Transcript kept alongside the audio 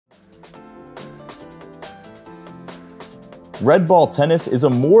Red ball tennis is a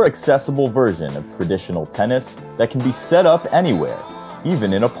more accessible version of traditional tennis that can be set up anywhere,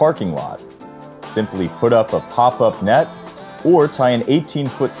 even in a parking lot. Simply put up a pop-up net or tie an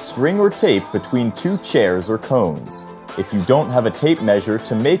 18-foot string or tape between two chairs or cones. If you don't have a tape measure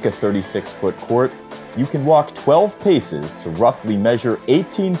to make a 36-foot court, you can walk 12 paces to roughly measure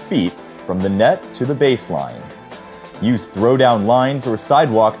 18 feet from the net to the baseline. Use throw-down lines or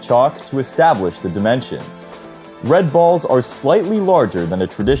sidewalk chalk to establish the dimensions. Red balls are slightly larger than a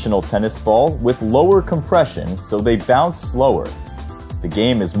traditional tennis ball with lower compression, so they bounce slower. The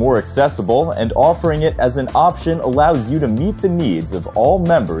game is more accessible, and offering it as an option allows you to meet the needs of all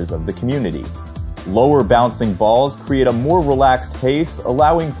members of the community. Lower bouncing balls create a more relaxed pace,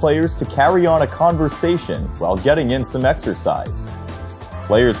 allowing players to carry on a conversation while getting in some exercise.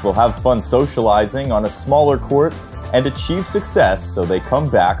 Players will have fun socializing on a smaller court and achieve success, so they come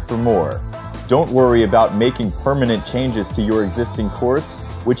back for more. Don't worry about making permanent changes to your existing courts,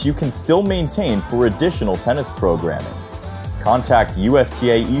 which you can still maintain for additional tennis programming. Contact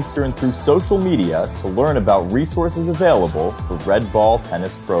USTA Eastern through social media to learn about resources available for red ball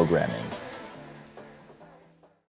tennis programming.